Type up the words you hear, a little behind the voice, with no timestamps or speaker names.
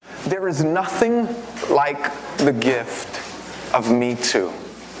There is nothing like the gift of Me Too.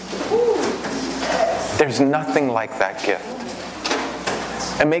 There's nothing like that gift.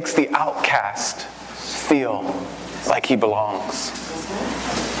 It makes the outcast feel like he belongs.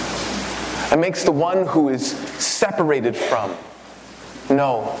 It makes the one who is separated from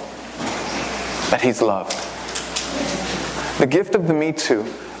know that he's loved. The gift of the Me Too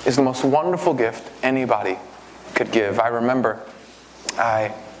is the most wonderful gift anybody could give. I remember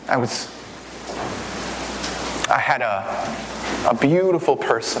I had a beautiful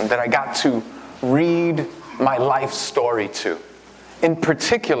person that I got to read my life story to. In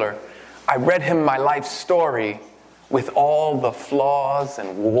particular, I read him my life story with all the flaws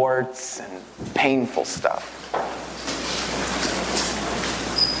and warts and painful stuff.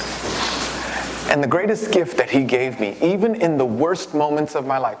 And the greatest gift that he gave me, even in the worst moments of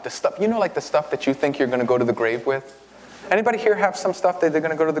my life, the stuff, like the stuff that you think you're going to go to the grave with? Anybody here have some stuff that they're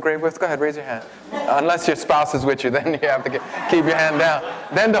going to go to the grave with? Go ahead, raise your hand. Unless your spouse is with you, then you have to keep your hand down.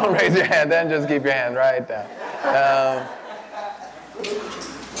 Then don't raise your hand, then just keep your hand right down.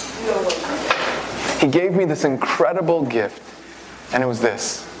 He gave me this incredible gift, and it was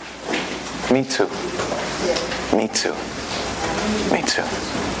this. Me too. Me too. Me too.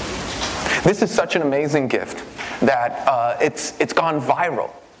 This is such an amazing gift that it's gone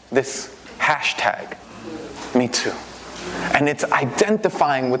viral, this hashtag, Me Too. And it's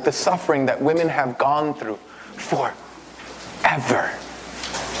identifying with the suffering that women have gone through forever.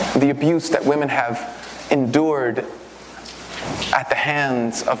 The abuse that women have endured at the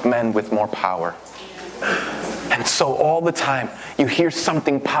hands of men with more power. And so all the time, you hear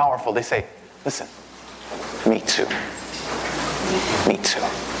something powerful. They say, listen, me too. Me too.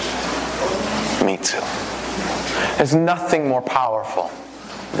 Me too. There's nothing more powerful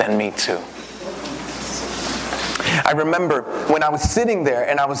than Me Too. I remember when I was sitting there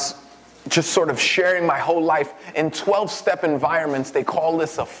and I was just sort of sharing my whole life in 12-step environments. They call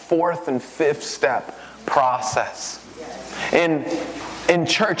this a 4th and 5th step process. In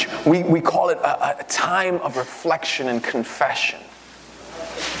church, we call it a time of reflection and confession.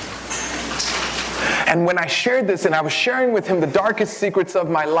 And when I shared this, and I was sharing with him the darkest secrets of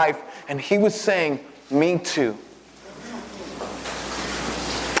my life, and he was saying, me too,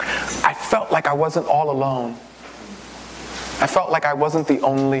 I felt like I wasn't all alone. I felt like I wasn't the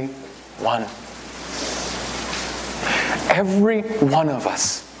only one. Every one of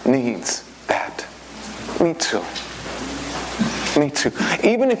us needs that. Me too. Me too.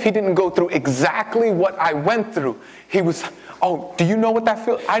 Even if he didn't go through exactly what I went through, he was, oh, do you know what that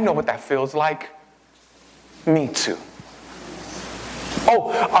feels? I know what that feels like. Me too.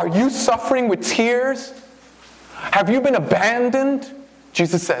 Oh, are you suffering with tears? Have you been abandoned?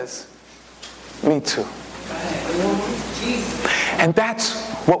 Jesus says, me too. And that's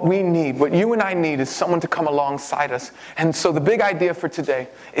what we need. What you and I need is someone to come alongside us. And so the big idea for today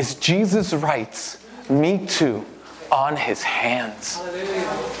is Jesus writes, me too, on his hands.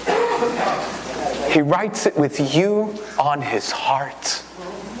 He writes it with you on his heart.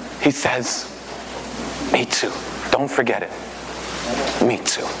 He says, me too. Don't forget it. Me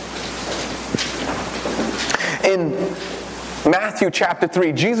too. In Matthew chapter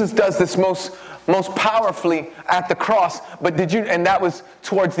 3, Jesus does this most powerfully at the cross, but and that was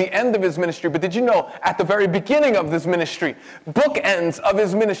towards the end of his ministry, but did you know at the very beginning of this ministry, bookends of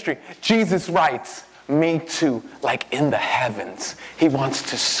his ministry, Jesus writes, me too, like in the heavens. He wants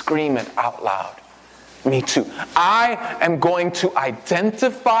to scream it out loud. Me too. I am going to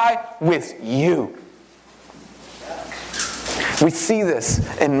identify with you. We see this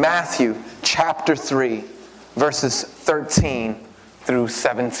in Matthew chapter 3, verses 13 through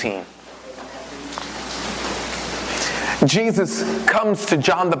 17. Jesus comes to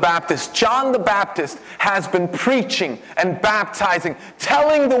John the Baptist. John the Baptist has been preaching and baptizing,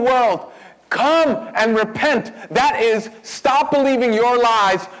 telling the world, come and repent. That is, stop believing your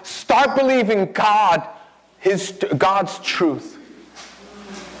lies. Start believing God, God's truth.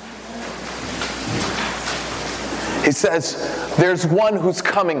 He says, there's one who's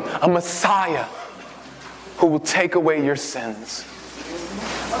coming, a Messiah, who will take away your sins,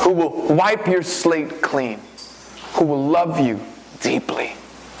 who will wipe your slate clean, who will love you deeply.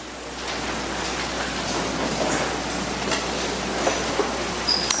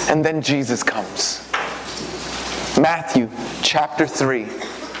 And then Jesus comes. Matthew chapter 3,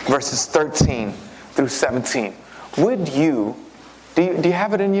 verses 13 through 17. Would you, do you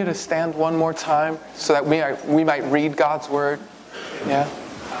have it in you to stand one more time so that we might read God's word? Yeah?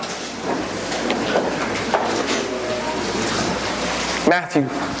 Matthew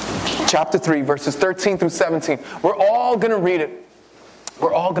chapter 3, verses 13 through 17. We're all going to read it.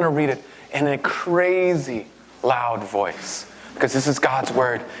 We're all going to read it in a crazy loud voice because this is God's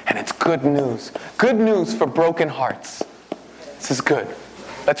word and it's good news. Good news for broken hearts. This is good.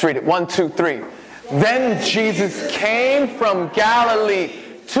 Let's read it. 1, 2, 3. Then Jesus came from Galilee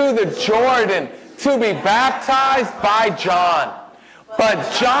to the Jordan to be baptized by John.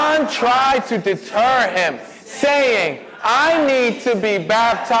 But John tried to deter him, saying, I need to be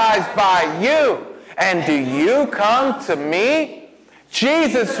baptized by you, and do you come to me?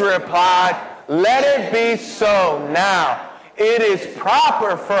 Jesus replied, let it be so now. It is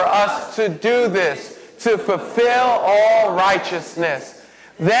proper for us to do this, to fulfill all righteousness.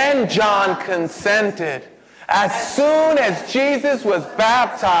 Then John consented. As soon as Jesus was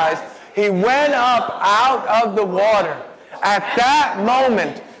baptized, he went up out of the water. At that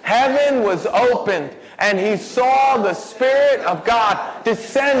moment, heaven was opened, and he saw the Spirit of God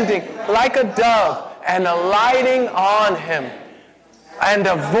descending like a dove and alighting on him. And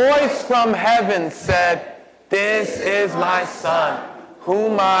a voice from heaven said, this is my Son,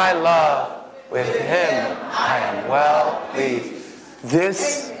 whom I love. With him I am well pleased.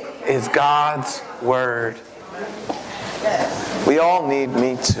 This is God's word. We all need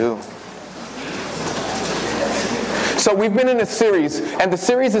me too. So we've been in a series, and the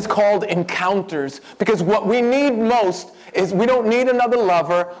series is called Encounters, because what we need most is we don't need another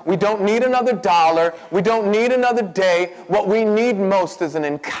lover, we don't need another dollar, we don't need another day. What we need most is an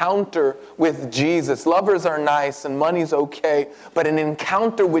encounter with Jesus. Lovers are nice and money's okay, but an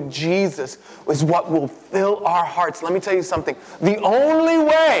encounter with Jesus is what will fill our hearts. Let me tell you something. The only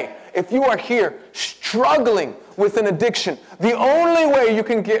way, if you are here struggling with an addiction, the only way you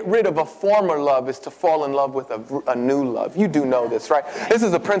can get rid of a former love is to fall in love with a new love. You do know this, right? This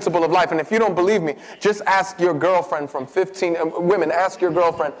is a principle of life. And if you don't believe me, just ask your girlfriend from 15, women, ask your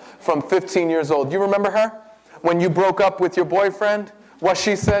girlfriend from 15 years old. You remember her? When you broke up with your boyfriend? What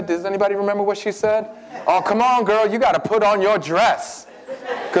she said? Does anybody remember what she said? Oh, come on, girl, you got to put on your dress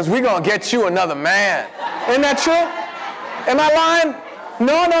because we're going to get you another man. Isn't that true? Am I lying?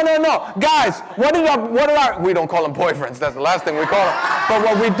 No. Guys, what are our, we don't call them boyfriends, that's the last thing we call them. But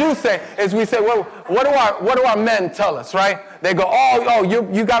what we do say is we say, well, what do our men tell us, right? They go, oh,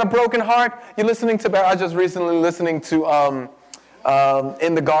 you got a broken heart? You're listening to, I was just recently listening to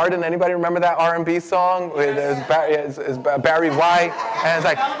In the Garden. Anybody remember that R&B song? It's Barry White. And it's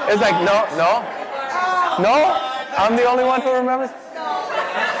like, no, I'm the only one who remembers?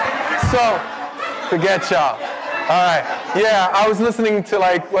 So, forget y'all. All right. Yeah, I was listening to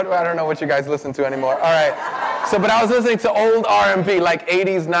I don't know what you guys listen to anymore. All right. So, but I was listening to old R&B, like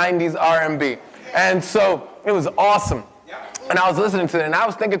 80s, 90s R&B. And so it was awesome. And I was listening to it, and I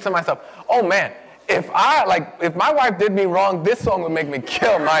was thinking to myself, oh man, if my wife did me wrong, this song would make me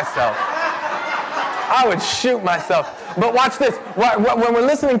kill myself. I would shoot myself. But watch this. When we're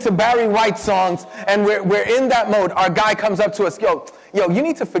listening to Barry White songs, and we're in that mode, our guy comes up to us, yo, you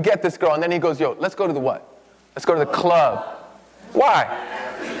need to forget this girl. And then he goes, yo, let's go to the what? Let's go to the club. Why?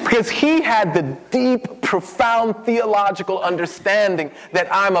 Because he had the deep, profound theological understanding that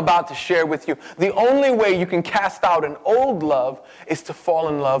I'm about to share with you. The only way you can cast out an old love is to fall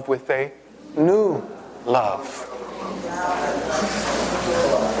in love with a new love.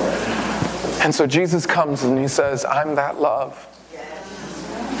 And so Jesus comes and he says, I'm that love.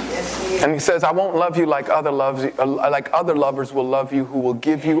 And he says, I won't love you like other lovers will love you, who will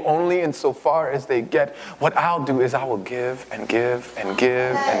give you only insofar as they get. What I'll do is I will give and give and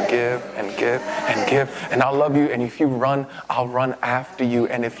give and give and give and give. And I'll love you. And if you run, I'll run after you.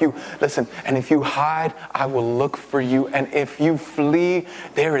 And if you, listen, and if you hide, I will look for you. And if you flee,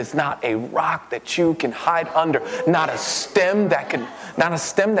 there is not a rock that you can hide under. Not a stem that can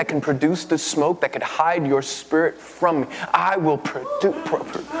produce the smoke that could hide your spirit from me. I will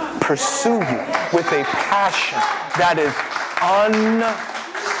pursue you with a passion that is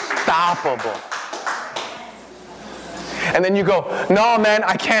unstoppable. And then you go, no, man,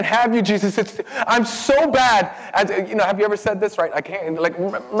 I can't have you, Jesus. I'm so bad. Have you ever said this, right? I can't,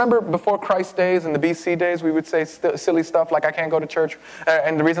 remember before Christ days and the BC days, we would say silly stuff like, I can't go to church.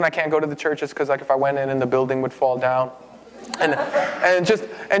 And the reason I can't go to the church is because if I went in and the building would fall down. And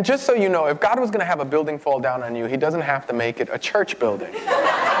just so you know, if God was going to have a building fall down on you, he doesn't have to make it a church building.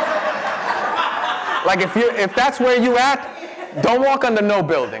 If that's where you at, don't walk under no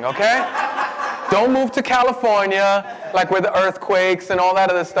building, okay? Don't move to California, where the earthquakes and all that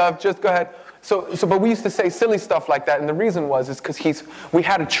other stuff. Just go ahead. But we used to say silly stuff like that, and the reason is because we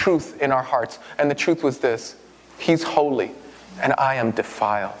had a truth in our hearts, and the truth was this: he's holy, and I am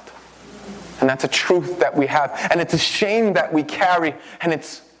defiled. And that's a truth that we have, and it's a shame that we carry, and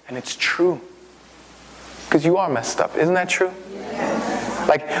it's true. Because you are messed up, isn't that true? Yes.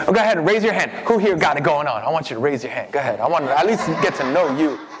 Like, go ahead and raise your hand. Who here got it going on? I want you to raise your hand. Go ahead. I want to at least get to know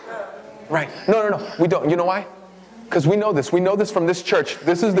you. Right. No. We don't. You know why? Because we know this. We know this from this church.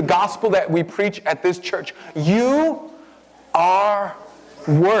 This is the gospel that we preach at this church. You are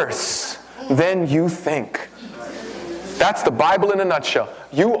worse than you think. That's the Bible in a nutshell.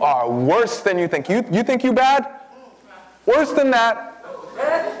 You are worse than you think. You think you bad? Worse than that.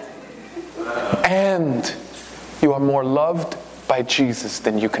 And you are more loved by Jesus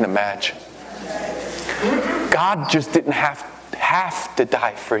than you can imagine. God just didn't have to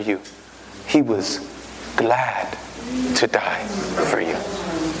die for you. He was glad to die for you.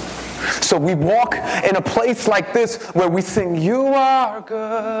 So we walk in a place like this where we sing, you are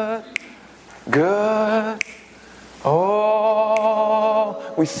good, good.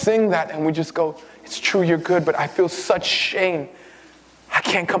 Oh, we sing that and we just go, it's true, you're good, but I feel such shame. I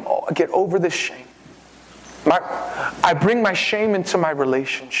can't get over this shame. I bring my shame into my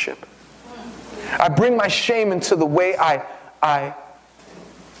relationship. I bring my shame into the way I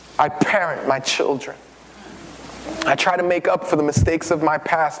parent my children. I try to make up for the mistakes of my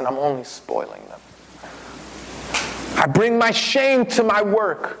past, and I'm only spoiling them. I bring my shame to my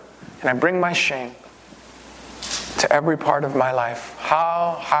work, and I bring my shame to every part of my life.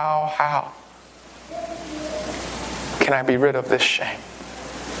 How can I be rid of this shame?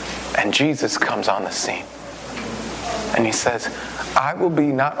 And Jesus comes on the scene. And he says, I will be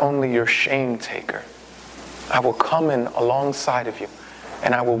not only your shame taker, I will come in alongside of you,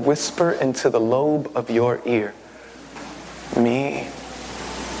 and I will whisper into the lobe of your ear, me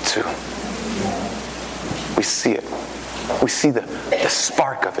too. We see it. We see the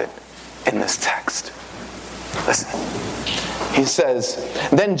spark of it in this text. Listen. He says,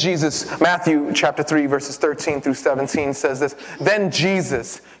 then Jesus, Matthew chapter 3, verses 13 through 17 says this, then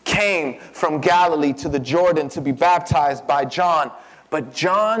Jesus came from Galilee to the Jordan to be baptized by John, but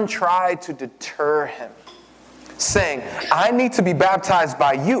John tried to deter him, saying, I need to be baptized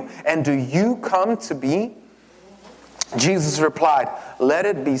by you, and do you come to me? Jesus replied, let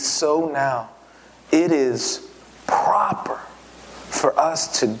it be so now. It is proper for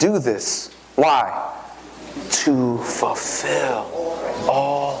us to do this. Why? To fulfill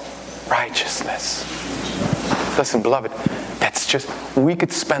all righteousness. Listen, beloved, that's just, we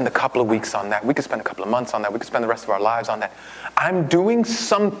could spend a couple of weeks on that. We could spend a couple of months on that. We could spend the rest of our lives on that. I'm doing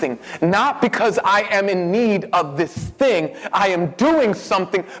something, not because I am in need of this thing. I am doing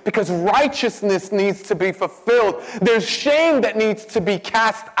something because righteousness needs to be fulfilled. There's shame that needs to be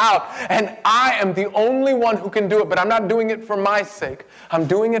cast out. And I am the only one who can do it. But I'm not doing it for my sake. I'm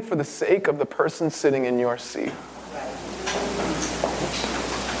doing it for the sake of the person sitting in your seat.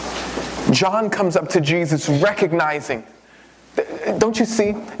 John comes up to Jesus recognizing, don't you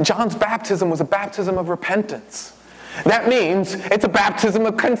see? John's baptism was a baptism of repentance. That means it's a baptism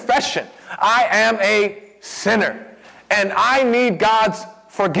of confession. I am a sinner, and I need God's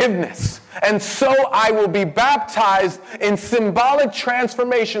forgiveness. And so I will be baptized in symbolic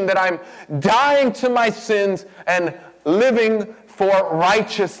transformation that I'm dying to my sins and living for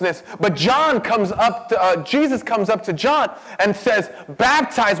righteousness. But Jesus comes up to John and says,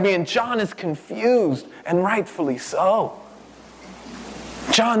 baptize me. And John is confused, and rightfully so.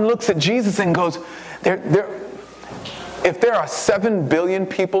 John looks at Jesus and goes, if there are 7 billion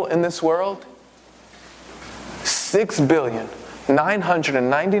people in this world,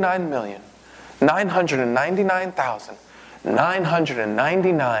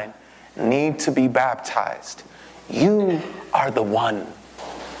 6,999,999,999 need to be baptized. You are the one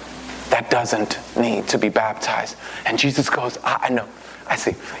that doesn't need to be baptized. And Jesus goes, I know, I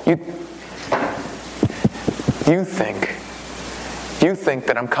see. You think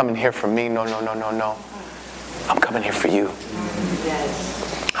that I'm coming here for me. No. I'm coming here for you.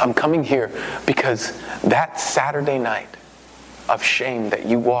 Yes. I'm coming here because that Saturday night of shame that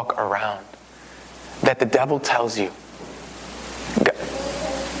you walk around, that the devil tells you,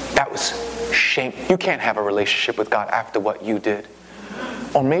 that was shame. You can't have a relationship with God after what you did.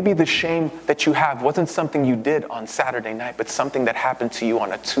 Or maybe the shame that you have wasn't something you did on Saturday night, but something that happened to you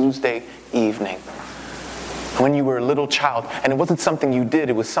on a Tuesday evening when you were a little child. And it wasn't something you did,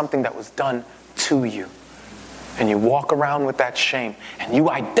 it was something that was done to you. And you walk around with that shame, and you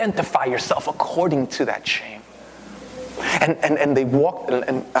identify yourself according to that shame. And they walk,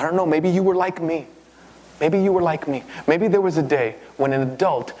 and I don't know, maybe you were like me. Maybe you were like me. Maybe there was a day when an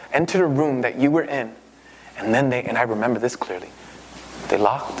adult entered a room that you were in, and then and I remember this clearly, they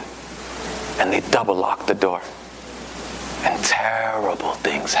locked, and they double locked the door. And terrible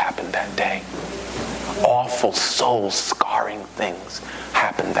things happened that day. Awful, soul-scarring things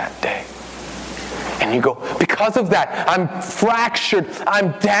happened that day. And you go, because of that, I'm fractured,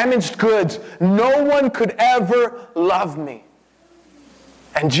 I'm damaged goods. No one could ever love me.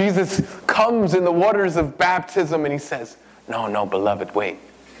 And Jesus comes in the waters of baptism and he says, no, beloved, wait.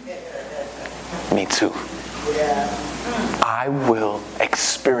 Me too. I will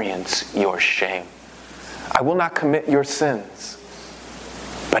experience your shame. I will not commit your sins,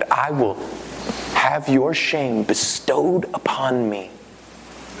 but I will have your shame bestowed upon me.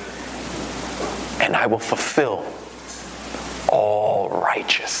 And I will fulfill all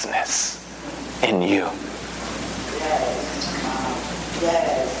righteousness in you.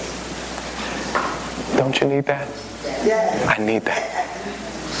 Don't you need that? I need that.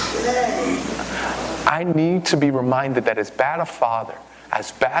 I need to be reminded that as bad a father,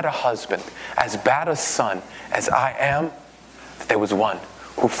 as bad a husband, as bad a son as I am, that there was one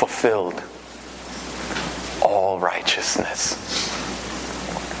who fulfilled all righteousness.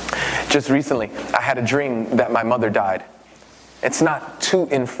 Just recently, I had a dream that my mother died. It's not too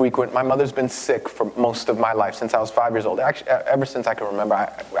infrequent. My mother's been sick for most of my life, since I was 5 years old. Actually, ever since I can remember.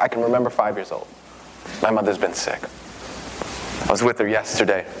 I can remember 5 years old. My mother's been sick. I was with her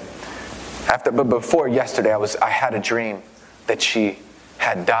yesterday. But before yesterday, I had a dream that she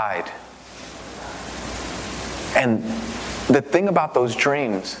had died. And the thing about those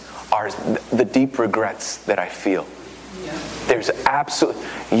dreams are the deep regrets that I feel. There's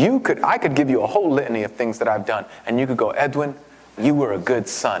I could give you a whole litany of things that I've done, and you could go, Edwin, you were a good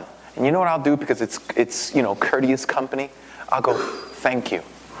son. And you know what I'll do, because it's courteous company? I'll go, thank you.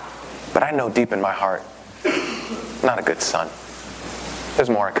 But I know deep in my heart, not a good son. There's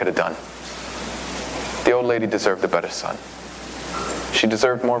more I could have done. The old lady deserved a better son. She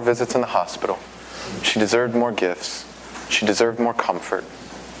deserved more visits in the hospital. She deserved more gifts. She deserved more comfort.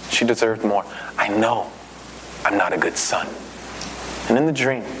 She deserved more. I know I'm not a good son. And in the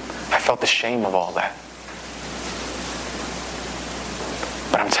dream, I felt the shame of all that.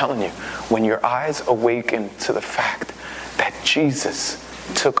 But I'm telling you, when your eyes awaken to the fact that Jesus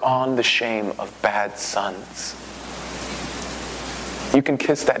took on the shame of bad sons, you can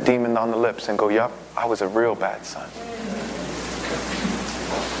kiss that demon on the lips and go, yup, I was a real bad son.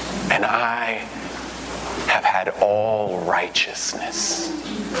 And I have had all righteousness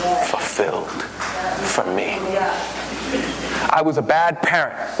fulfilled for me. I was a bad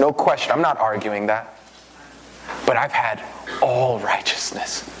parent, no question. I'm not arguing that. But I've had all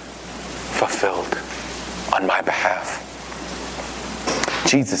righteousness fulfilled on my behalf.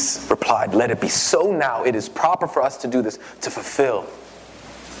 Jesus replied, let it be so now. It is proper for us to do this, to fulfill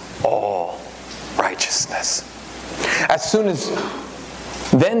all righteousness.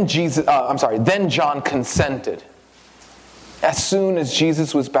 Then John consented. As soon as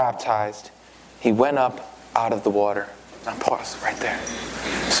Jesus was baptized, he went up out of the water. Now pause right there.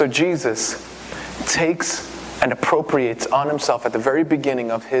 So Jesus takes and appropriates on himself at the very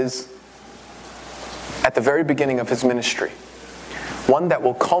beginning of his ministry, one that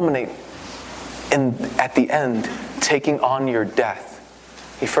will culminate at the end, taking on your death.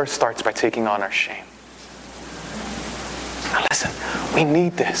 He first starts by taking on our shame. Now listen, we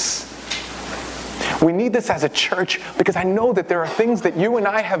need this. We need this as a church, because I know that there are things that you and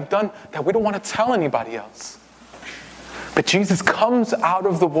I have done that we don't want to tell anybody else. But Jesus comes out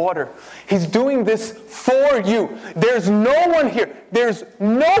of the water. He's doing this for you. There's no one here. There's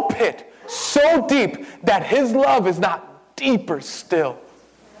no pit so deep that his love is not deeper still.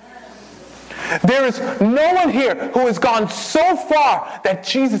 There is no one here who has gone so far that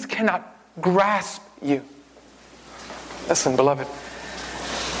Jesus cannot grasp you. Listen, beloved,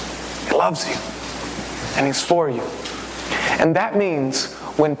 he loves you, and he's for you. And that means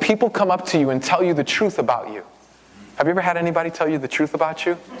when people come up to you and tell you the truth about you. Have you ever had anybody tell you the truth about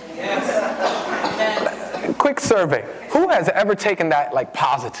you? Yes. Quick survey. Who has ever taken that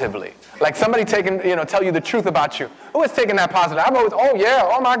positively? Like somebody tell you the truth about you. Who has taken that positive? I've always, oh yeah,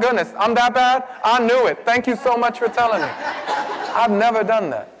 oh my goodness, I'm that bad? I knew it. Thank you so much for telling me. I've never done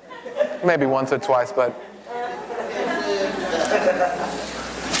that. Maybe once or twice, but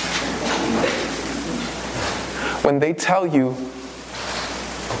when they tell you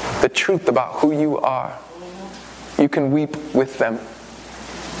the truth about who you are, you can weep with them,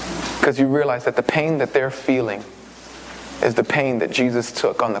 because you realize that the pain that they're feeling is the pain that Jesus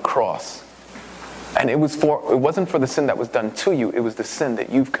took on the cross. And it wasn't for the sin that was done to you, it was the sin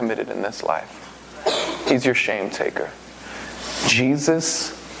that you've committed in this life. He's your shame taker.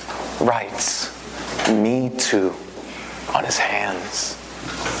 Jesus writes "Me Too" on his hands.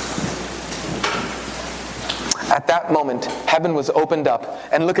 At that moment, heaven was opened up.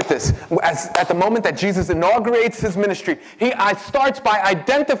 And look at this. At the moment that Jesus inaugurates his ministry, he starts by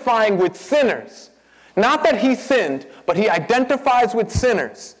identifying with sinners. Not that he sinned, but he identifies with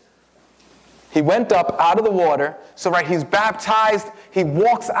sinners. He went up out of the water. So right, he's baptized, he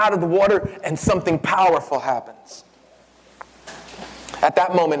walks out of the water, and something powerful happens. At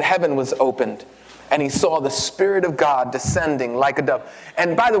that moment, heaven was opened, and he saw the Spirit of God descending like a dove.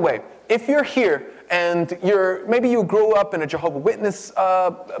 And by the way, if you're here and maybe you grew up in a Jehovah's Witness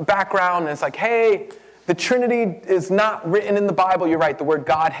background, and it's like, hey, the Trinity is not written in the Bible. You're right, the word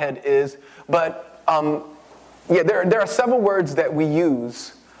Godhead is. But there are several words that we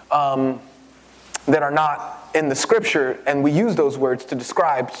use that are not in the Scripture, and we use those words to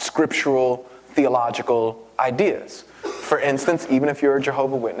describe scriptural theological ideas. For instance, even if you're a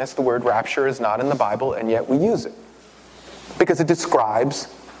Jehovah's Witness, the word rapture is not in the Bible, and yet we use it because it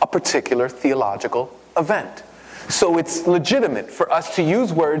describes a particular theological event. So it's legitimate for us to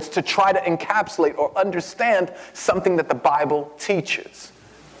use words to try to encapsulate or understand something that the Bible teaches.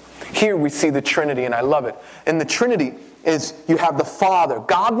 Here we see the Trinity, and I love it. And the Trinity is, you have the Father,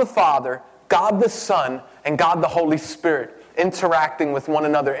 God the Son, and God the Holy Spirit interacting with one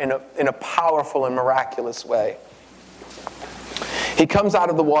another in a powerful and miraculous way. He comes out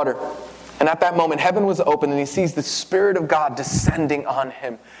of the water, and at that moment heaven was opened, and he sees the Spirit of God descending on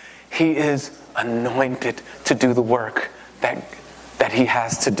him. He is anointed to do the work that he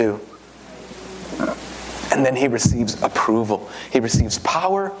has to do. And then he receives approval. He receives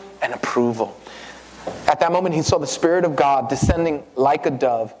power and approval. At that moment he saw the Spirit of God descending like a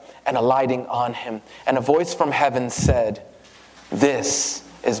dove and alighting on him. And a voice from heaven said, "This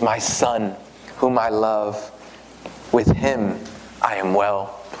is my Son, whom I love. With him I am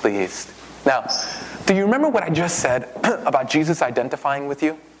well pleased." Now, do you remember what I just said about Jesus identifying with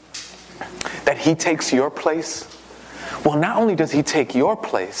you? That he takes your place? Well, not only does he take your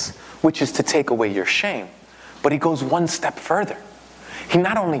place, which is to take away your shame, but he goes one step further. He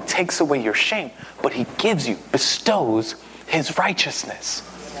not only takes away your shame, but he bestows his righteousness.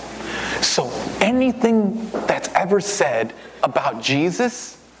 So anything that's ever said about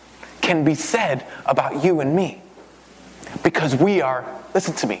Jesus can be said about you and me. Because we are,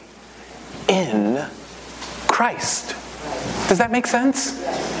 listen to me, in Christ. Does that make sense?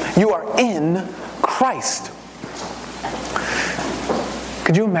 You are in Christ.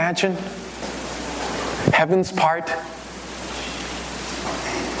 Could you imagine heaven's part?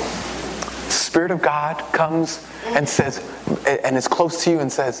 Spirit of God comes and says, and is close to you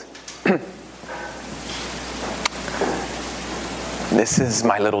and says, "This is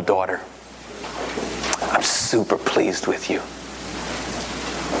my little daughter. I'm super pleased with you."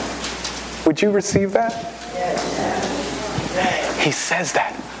 Would you receive that? He says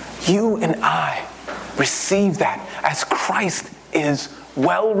that. You and I receive that as Christ is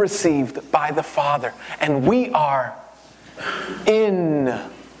well received by the Father. And we are in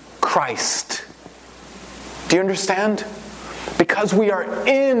Christ. Do you understand? Because we are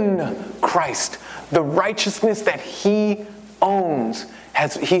in Christ, the righteousness that he owns,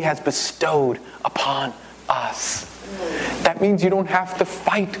 he has bestowed upon us. That means you don't have to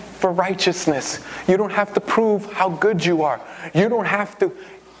fight for righteousness. You don't have to prove how good you are. You don't have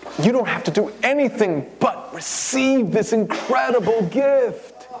to do anything but receive this incredible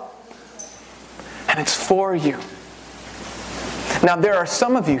gift. And it's for you. Now, there are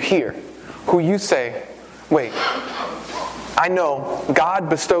some of you here who you say, wait, I know God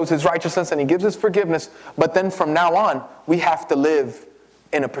bestows his righteousness and he gives us forgiveness, but then from now on, we have to live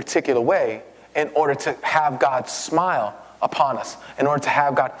in a particular way in order to have God smile upon us, in order to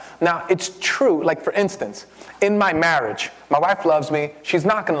have God. Now, it's true, like for instance, in my marriage, my wife loves me, she's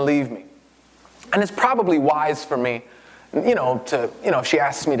not going to leave me. And it's probably wise for me, if she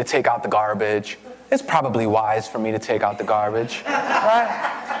asks me to take out the garbage, it's probably wise for me to take out the garbage,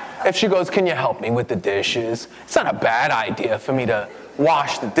 right? If she goes, "Can you help me with the dishes?" It's not a bad idea for me to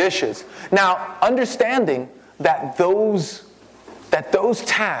wash the dishes. Now, understanding that those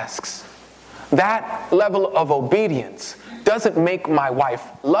tasks, that level of obedience doesn't make my wife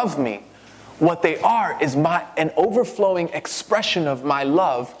love me. What they are is an overflowing expression of my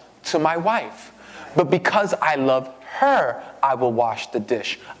love to my wife. But because I love her, I will wash the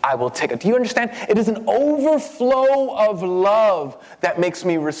dish. I will take it. Do you understand? It is an overflow of love that makes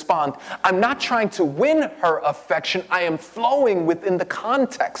me respond. I'm not trying to win her affection. I am flowing within the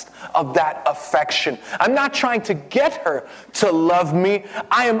context of that affection. I'm not trying to get her to love me.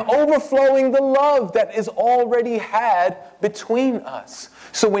 I am overflowing the love that is already had between us.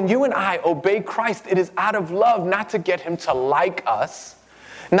 So when you and I obey Christ, it is out of love, not to get him to like us,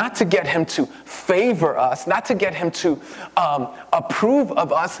 not to get him to favor us, not to get him to approve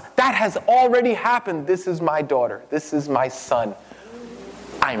of us. That has already happened. This is my daughter. This is my son.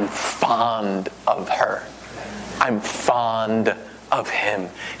 I'm fond of her. I'm fond of him.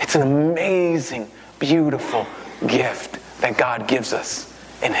 It's an amazing, beautiful gift that God gives us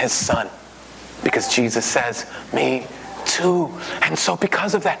in his Son. Because Jesus says, me too. And so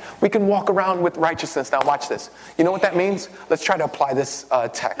because of that, we can walk around with righteousness. Now watch this. You know what that means? Let's try to apply this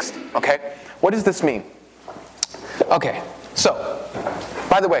text, okay? What does this mean? Okay, so,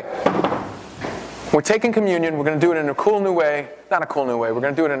 by the way, we're taking communion. We're going to do it in a cool new way. Not a cool new way. We're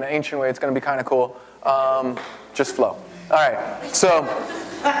going to do it in an ancient way. It's going to be kind of cool. Just flow. All right, so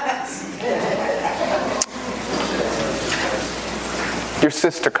your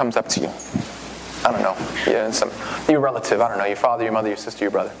sister comes up to you. I don't know. Yeah, your relative. I don't know. Your father, your mother, your sister,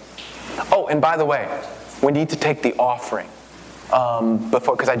 your brother. Oh, and by the way, we need to take the offering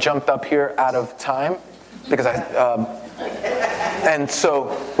because I jumped up here out of time because and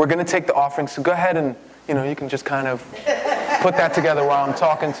so we're going to take the offering. So go ahead and you can just kind of put that together while I'm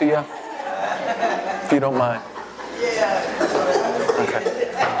talking to you, if you don't mind. Okay.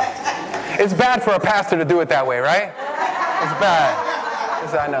 It's bad for a pastor to do it that way, right? It's bad.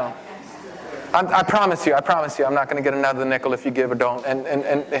 Yes, I know. I promise you, I'm not going to get another nickel if you give or don't. And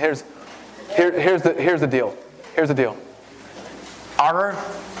here's the deal. Here's the deal. Our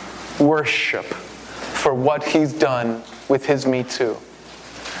worship for what he's done with his Me Too.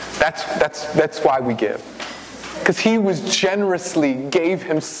 That's why we give. Because he was generously gave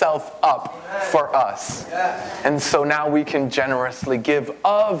himself up for us. And so now we can generously give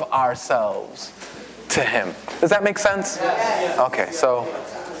of ourselves to him. Does that make sense? Okay, so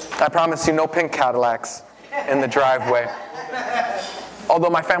I promise you no pink Cadillacs in the driveway. Although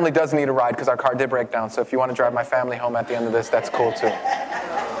my family does need a ride because our car did break down. So if you want to drive my family home at the end of this, that's cool too.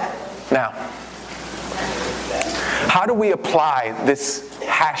 Now, how do we apply this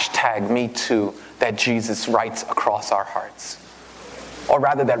hashtag Me Too that Jesus writes across our hearts? Or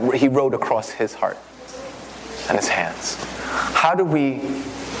rather that he wrote across his heart and his hands. How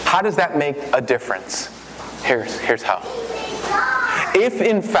does that make a difference? Here's how. If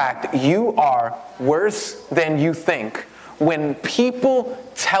in fact you are worse than you think, when people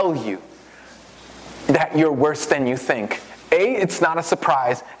tell you that you're worse than you think, A, it's not a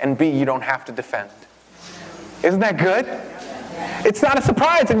surprise, and B, you don't have to defend. Isn't that good? It's not a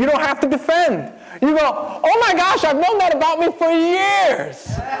surprise and you don't have to defend. You go, oh my gosh, I've known that about me for years.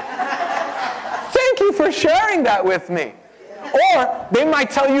 Thank you for sharing that with me. Or they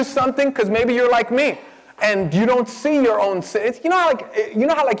might tell you something because maybe you're like me and you don't see your own sin. You know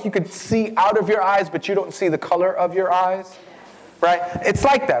how you could see out of your eyes but you don't see the color of your eyes? Right? It's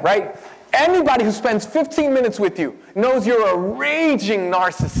like that, right? Anybody who spends 15 minutes with you knows you're a raging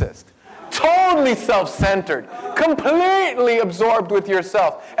narcissist. Totally self-centered, completely absorbed with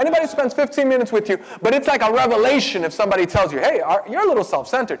yourself. Anybody who spends 15 minutes with you, but it's like a revelation if somebody tells you, hey, you're a little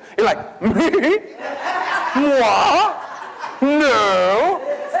self-centered. You're like, me? What? No.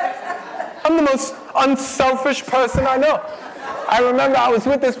 I'm the most unselfish person I know. I remember I was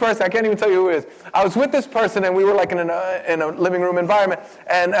with this person. I can't even tell you who it is. I was with this person, and we were like in a living room environment,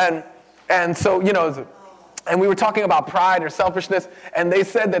 and so and we were talking about pride or selfishness, and they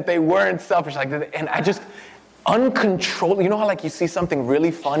said that they weren't selfish like that. And I just uncontrollable. You know how you see something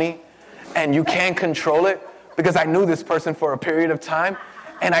really funny, and you can't control it? Because I knew this person for a period of time,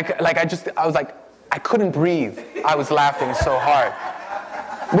 and I was like, I couldn't breathe. I was laughing so hard.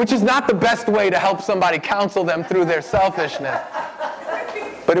 Which is not the best way to help somebody counsel them through their selfishness.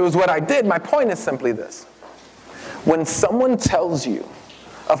 But it was what I did. My point is simply this. When someone tells you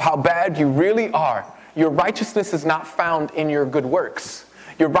of how bad you really are, your righteousness is not found in your good works.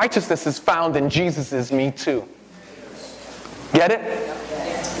 Your righteousness is found in Jesus' Me Too. Get it?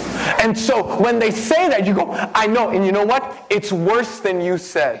 And so when they say that, you go, I know. And you know what? It's worse than you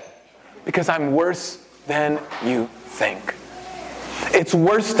said. Because I'm worse than you think. It's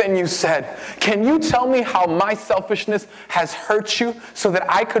worse than you said. Can you tell me how my selfishness has hurt you so that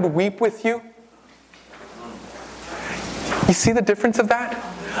I could weep with you? You see the difference of that?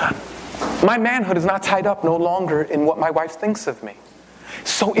 My manhood is not tied up no longer in what my wife thinks of me.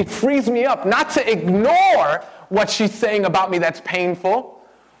 So it frees me up not to ignore what she's saying about me that's painful,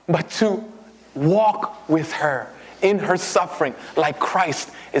 but to walk with her in her suffering like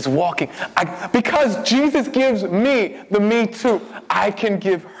Christ is walking. Because Jesus gives me the Me Too, I can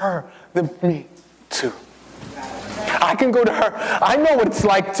give her the Me Too. I can go to her. I know what it's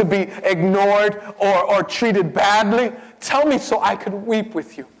like to be ignored or treated badly. Tell me so I could weep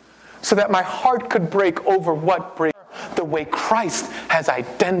with you. So that my heart could break over what breaks the way Christ has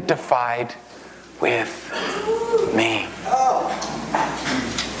identified with me.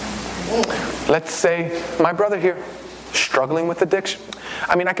 Let's say my brother here, struggling with addiction.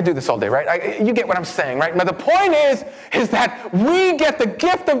 I mean, I could do this all day, right? You get what I'm saying, right? Now, the point is that we get the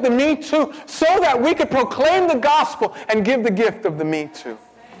gift of the Me Too so that we could proclaim the gospel and give the gift of the Me Too.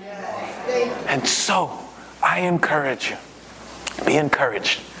 And so, I encourage you, be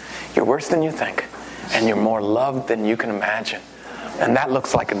encouraged. You're worse than you think, and you're more loved than you can imagine. And that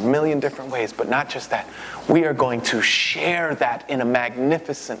looks like a million different ways, but not just that. We are going to share that in a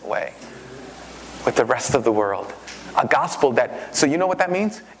magnificent way with the rest of the world. A gospel that, so you know what that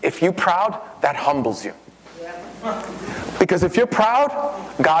means? If you're proud, that humbles you. Because if you're proud,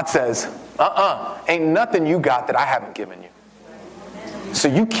 God says, ain't nothing you got that I haven't given you. So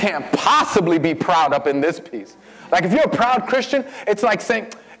you can't possibly be proud up in this piece. Like if you're a proud Christian, it's like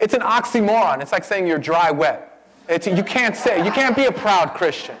saying, it's an oxymoron. It's like saying you're dry wet. You can't be a proud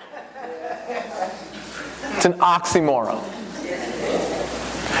Christian. It's an oxymoron.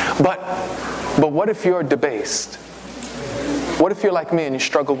 But what if you're debased? What if you're like me and you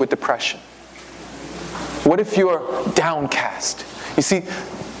struggle with depression? What if you're downcast? You see,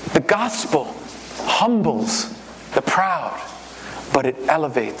 the gospel humbles the proud, but it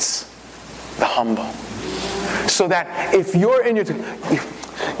elevates the humble. So that if you're in your...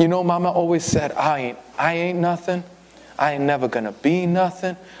 You know, Mama always said, I ain't nothing. I ain't never gonna be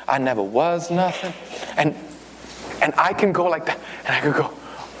nothing. I never was nothing. And I can go like that, and I could go,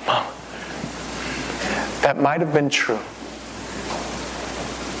 Mom, that might have been true.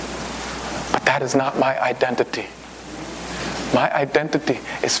 But that is not my identity. My identity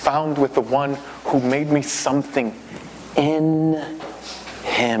is found with the one who made me something in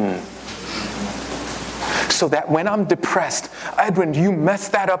Him. So that when I'm depressed, Edwin, you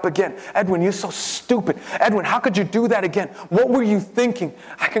messed that up again. Edwin, you're so stupid. Edwin, how could you do that again? What were you thinking?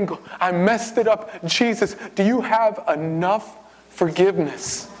 I can go, I messed it up. Jesus, do you have enough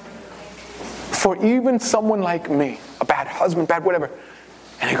forgiveness for even someone like me, a bad husband, bad whatever?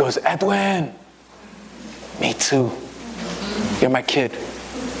 And he goes, Edwin, me too. You're my kid.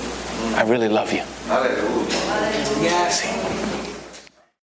 I really love you. Hallelujah. Yes. See?